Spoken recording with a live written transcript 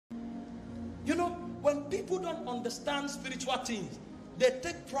You know, when people don't understand spiritual things, they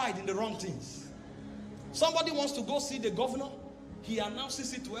take pride in the wrong things. Somebody wants to go see the governor. He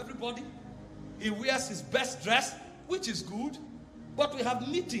announces it to everybody. He wears his best dress, which is good. But we have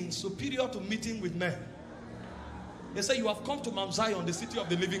meetings superior to meeting with men. They say, you have come to Mount Zion, the city of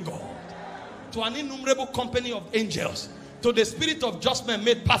the living God, to an innumerable company of angels, to the spirit of just men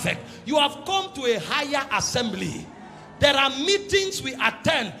made perfect. You have come to a higher assembly. There are meetings we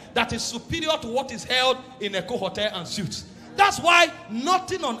attend that is superior to what is held in Echo Hotel and Suites. That's why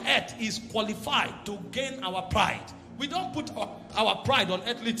nothing on earth is qualified to gain our pride. We don't put our pride on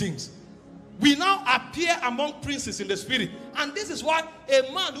earthly things. We now appear among princes in the spirit. And this is why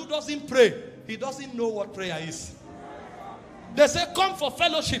a man who doesn't pray, he doesn't know what prayer is. They say, come for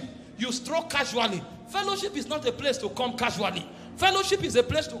fellowship. You stroll casually. Fellowship is not a place to come casually. Fellowship is a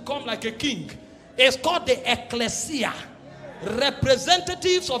place to come like a king. It's called the ecclesia.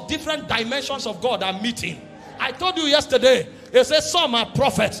 Representatives of different dimensions of God are meeting. I told you yesterday, it says some are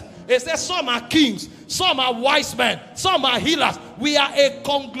prophets. It says some are kings. Some are wise men. Some are healers. We are a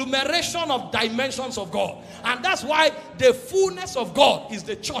conglomeration of dimensions of God. And that's why the fullness of God is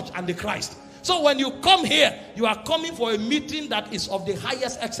the church and the Christ. So when you come here, you are coming for a meeting that is of the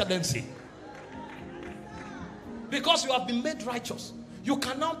highest excellency. Because you have been made righteous. You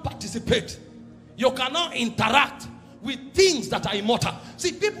cannot participate. You cannot interact with things that are immortal.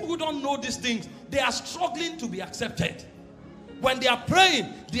 See, people who don't know these things, they are struggling to be accepted. When they are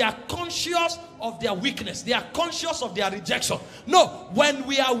praying, they are conscious of their weakness. They are conscious of their rejection. No, when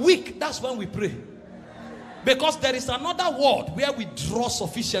we are weak, that's when we pray. Because there is another word where we draw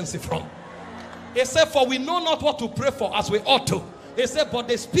sufficiency from. It said, for we know not what to pray for as we ought to. It said, but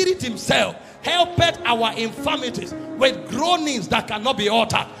the Spirit himself helpeth our infirmities with groanings that cannot be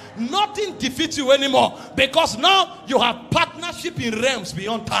uttered. Nothing defeats you anymore, because now you have partnership in realms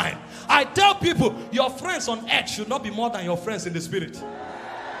beyond time. I tell people, your friends on earth should not be more than your friends in the spirit.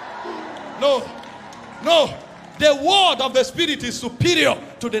 No. The word of the spirit is superior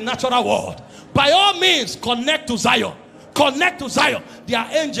to the natural world. By all means, connect to Zion. Connect to Zion. There are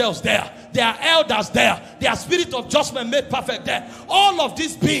angels there. There are elders there. There are spirit of judgment made perfect there. All of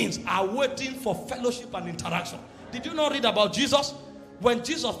these beings are waiting for fellowship and interaction. Did you not read about Jesus? When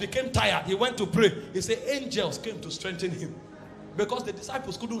Jesus became tired, he went to pray. He said angels came to strengthen him. Because the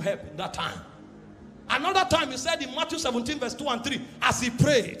disciples couldn't help in that time. Another time he said in Matthew 17 verse 2 and 3, as he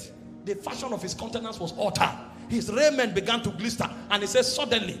prayed, the fashion of his countenance was altered. His raiment began to glister. And he says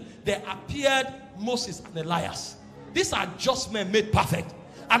suddenly there appeared Moses and Elias. These are just men made perfect.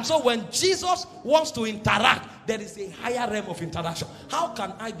 And so when Jesus wants to interact, there is a higher realm of interaction. How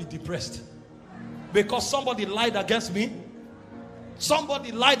can I be depressed? Because somebody lied against me?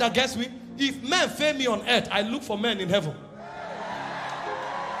 Somebody lied against me? If men fail me on earth, I look for men in heaven.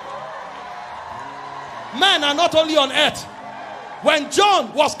 Men are not only on earth. When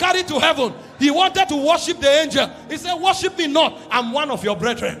John was carried to heaven, he wanted to worship the angel. He said, worship me not, I'm one of your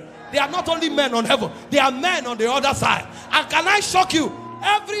brethren. They are not only men on heaven, they are men on the other side. And can I shock you?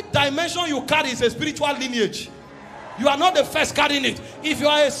 Every dimension you carry is a spiritual lineage. You are not the first carrying it. If you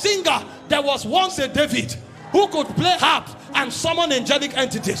are a singer, there was once a David who could play harps and summon angelic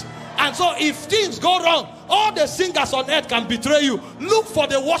entities. And so if things go wrong, all the singers on earth can betray you. Look for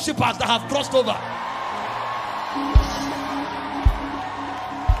the worshippers that have crossed over.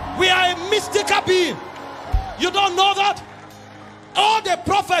 We are a mystical being. You don't know that? All the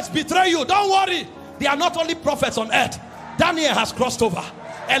prophets betray you. Don't worry. They are not only prophets on earth. Daniel has crossed over.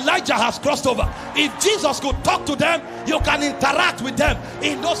 Elijah has crossed over. If Jesus could talk to them, you can interact with them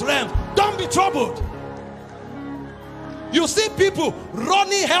in those realms. Don't be troubled. You see people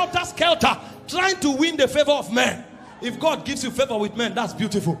running helter-skelter, trying to win the favor of men. If God gives you favor with men, that's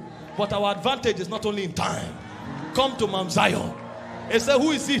beautiful. But our advantage is not only in time. Come to Mount Zion. He said,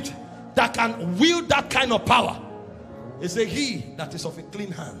 who is it that can wield that kind of power? He said, he that is of a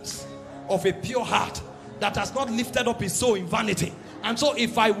clean hands, of a pure heart, that has not lifted up his soul in vanity. And so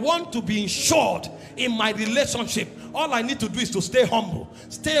if I want to be insured in my relationship, all I need to do is to stay humble,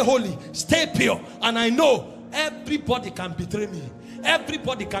 stay holy, stay pure. And I know everybody can betray me.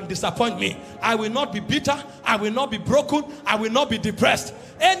 Everybody can disappoint me. I will not be bitter. I will not be broken. I will not be depressed.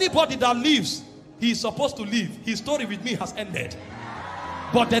 Anybody that lives, he is supposed to live. His story with me has ended.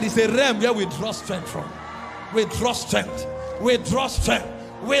 But there is a realm where we draw strength from. We draw strength. We draw strength.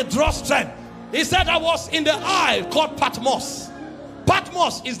 We draw strength. He said I was in the isle called Patmos.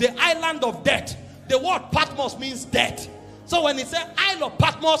 Patmos is the island of death. The word Patmos means death. So when he said Isle of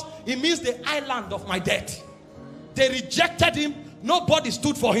Patmos, it means the island of my death. They rejected him. Nobody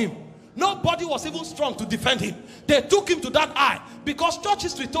stood for him. Nobody was even strong to defend him. They took him to that eye. Because church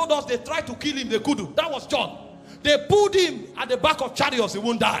history told us they tried to kill him, they couldn't. That was John. They pulled him at the back of chariots, he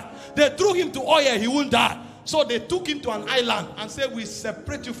won't die. They threw him to oil, he won't die. So they took him to an island and said, we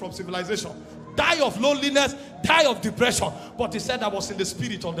separate you from civilization. Die of loneliness, die of depression. But he said, I was in the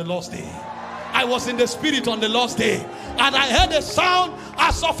spirit on the Lord's day. I was in the spirit on the Lord's day. And I heard a sound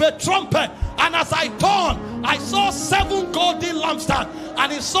as of a trumpet. And as I turned, I saw 7 golden lampstands.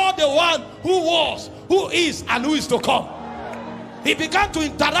 And he saw the one who was, who is, and who is to come. He began to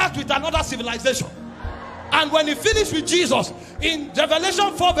interact with another civilization. And when he finished with Jesus, in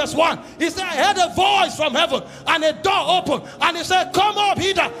Revelation 4 verse 1, he said, I heard a voice from heaven, and a door opened. And he said, come up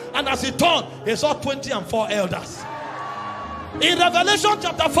hither. And as he turned, he saw 24 elders. In Revelation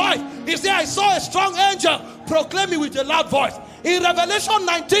chapter 5, he said, I saw a strong angel proclaiming with a loud voice. In Revelation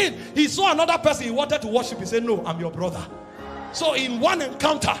 19, he saw another person he wanted to worship. He said, no, I'm your brother. So in one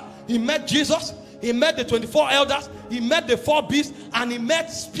encounter, he met Jesus, he met the 24 elders, he met the 4 beasts, and he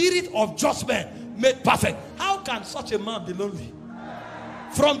met spirit of judgment made perfect. How can such a man be lonely?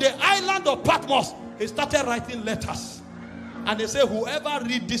 From the island of Patmos, he started writing letters. And they say, whoever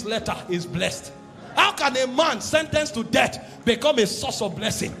read this letter is blessed. How can a man sentenced to death become a source of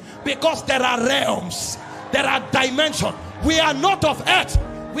blessing? Because there are realms, there are dimensions. We are not of earth.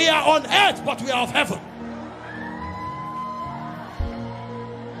 We are on earth, but we are of heaven.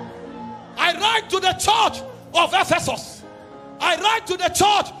 I write to the church of Ephesus. I write to the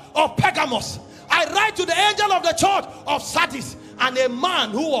church of Pergamos. I write to the angel of the church of Sardis. And a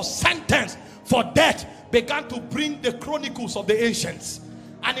man who was sentenced for death began to bring the chronicles of the ancients.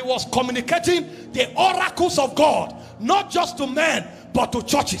 And he was communicating the oracles of God, not just to men, but to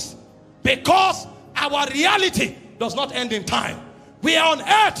churches. Because our reality does not end in time. We are on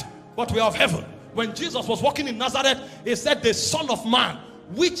earth, but we are of heaven. When Jesus was walking in Nazareth, he said, the Son of Man,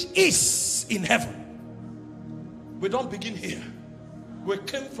 which is in heaven. We don't begin here. We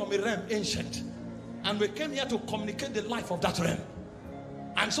came from a realm ancient. And we came here to communicate the life of that realm.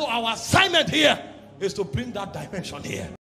 And so our assignment here is to bring that dimension here.